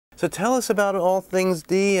So tell us about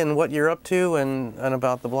AllThingsD and what you're up to, and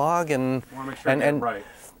about the blog, and I want to make sure I get it right.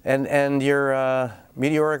 And your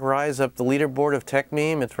meteoric rise up the leaderboard of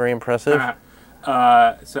Techmeme. It's very impressive.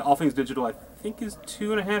 So All Things Digital, I think, is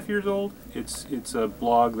 2.5 years old. It's a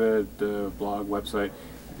blog, the blog website,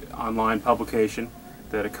 online publication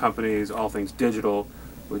that accompanies All Things Digital,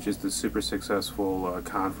 which is the super successful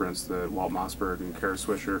conference that Walt Mossberg and Kara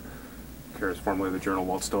Swisher, Kara's formerly of the Journal,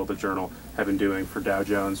 Walt's still at the Journal, have been doing for Dow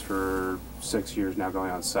Jones for 6 years now, going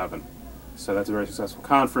on 7. So that's a very successful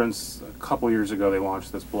conference. A couple years ago they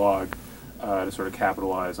launched this blog to sort of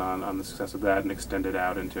capitalize on the success of that and extend it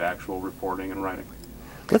out into actual reporting and writing.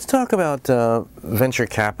 Let's talk about venture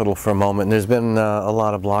capital for a moment. There's been a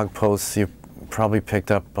lot of blog posts you've probably picked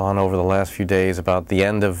up on over the last few days about the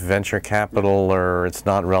end of venture capital, or it's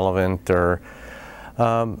not relevant, or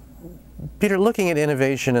Peter, looking at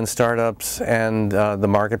innovation and startups and the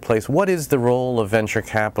marketplace, what is the role of venture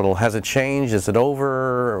capital? Has it changed? Is it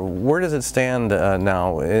over? Where does it stand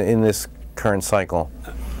now in this current cycle?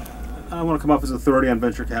 I don't want to come off as authority on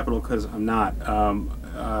venture capital because I'm not.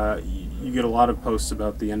 You get a lot of posts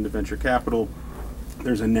about the end of venture capital.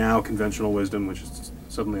 There's a now conventional wisdom, which has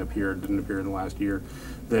suddenly appeared, didn't appear in the last year,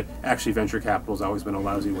 that actually venture capital has always been a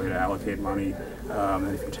lousy way to allocate money.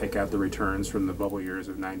 And if you take out the returns from the bubble years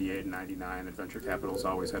of 98 and 99, that venture capital has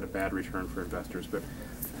always had a bad return for investors. But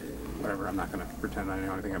whatever, I'm not going to pretend I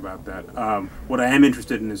know anything about that. What I am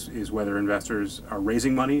interested in is whether investors are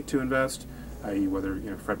raising money to invest, i.e. whether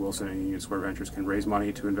Fred Wilson and Union Square Ventures can raise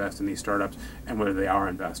money to invest in these startups, and whether they are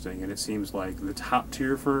investing. And it seems like the top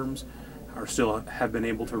tier firms have been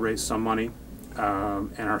able to raise some money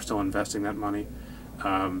and are still investing that money.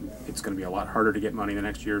 It's going to be a lot harder to get money the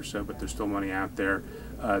next year or so, but there's still money out there.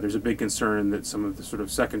 There's a big concern that some of the sort of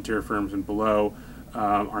second tier firms and below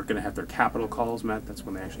aren't going to have their capital calls met. That's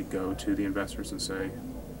when they actually go to the investors and say,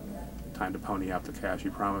 time to pony up the cash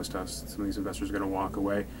you promised us. Some of these investors are going to walk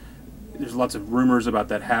away. There's lots of rumors about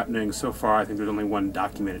that happening. So far, I think there's only one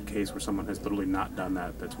documented case where someone has literally not done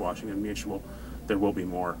that. That's Washington Mutual. There will be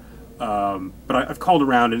more. But I've called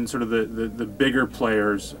around, and sort of the bigger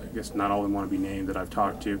players, I guess not all of them want to be named, that I've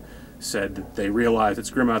talked to, said that they realize it's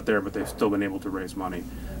grim out there, but they've still been able to raise money,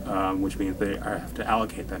 which means they have to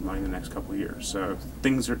allocate that money in the next couple of years. So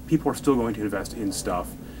people are still going to invest in stuff.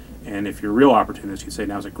 And if you're a real opportunist, you say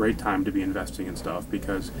now's a great time to be investing in stuff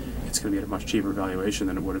because it's going to be at a much cheaper valuation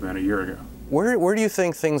than it would have been a year ago. Where do you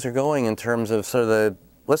think things are going in terms of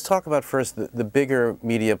let's talk about first the bigger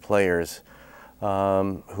media players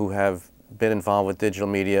who have been involved with digital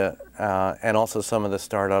media and also some of the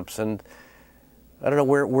startups, and I don't know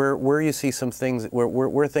where you see some things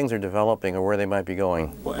where things are developing or where they might be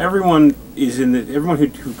going. Well, everyone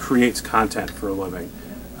who creates content for a living.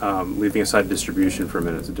 Leaving aside distribution for a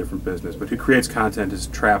minute, it's a different business, but who creates content is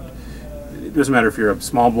trapped. It doesn't matter if you're a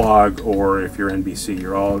small blog or if you're NBC,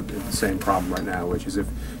 you're all at the same problem right now, which is if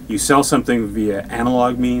you sell something via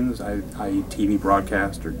analog means, i.e. TV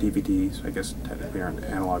broadcast or DVDs, I guess technically aren't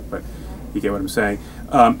analog, but you get what I'm saying,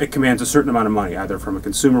 it commands a certain amount of money, either from a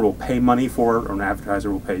consumer will pay money for it or an advertiser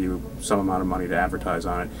will pay you some amount of money to advertise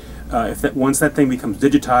on it. Once that thing becomes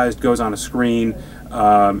digitized, goes on a screen,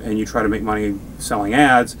 and you try to make money selling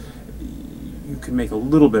ads, you can make a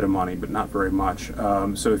little bit of money, but not very much.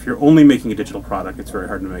 So if you're only making a digital product, it's very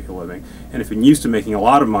hard to make a living. And if you're used to making a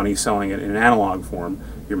lot of money selling it in an analog form,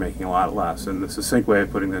 you're making a lot less. And the succinct way of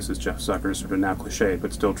putting this is Jeff Zucker's sort of now cliched,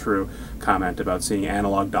 but still true, comment about seeing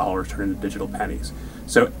analog dollars turn into digital pennies.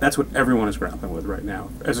 So that's what everyone is grappling with right now.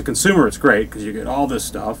 As a consumer, it's great because you get all this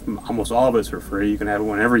stuff. Almost all of it's for free. You can have it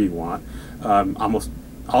whenever you want. Almost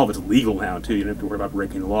all of it's legal now too. You don't have to worry about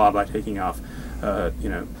breaking the law by taking off.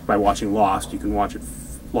 By watching Lost, you can watch it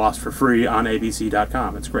Lost for free on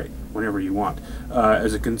abc.com. It's great whenever you want.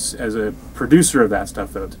 As a producer of that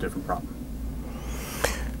stuff, though, it's a different problem.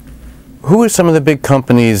 Who are some of the big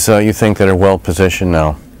companies you think that are well positioned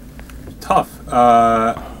now? Tough.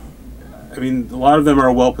 I mean, a lot of them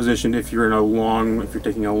are well positioned if you're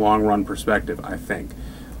taking a long run perspective, I think.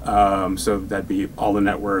 So that'd be all the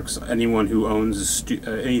networks, anyone who owns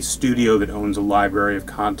any studio that owns a library of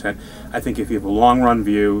content. I think if you have a long run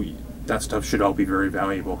view, that stuff should all be very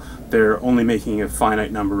valuable. They're only making a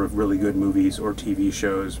finite number of really good movies or TV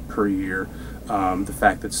shows per year. The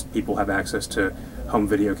fact that people have access to home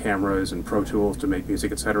video cameras and Pro Tools to make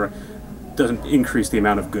music, etc., doesn't increase the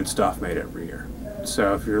amount of good stuff made every year.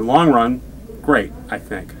 So if you're long run, great, I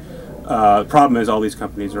think. The problem is all these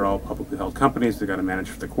companies are all publicly held companies. They've got to manage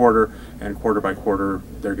for the quarter, and quarter by quarter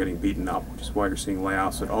they're getting beaten up, which is why you're seeing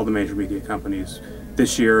layoffs at all the major media companies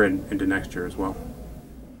this year and into next year as well.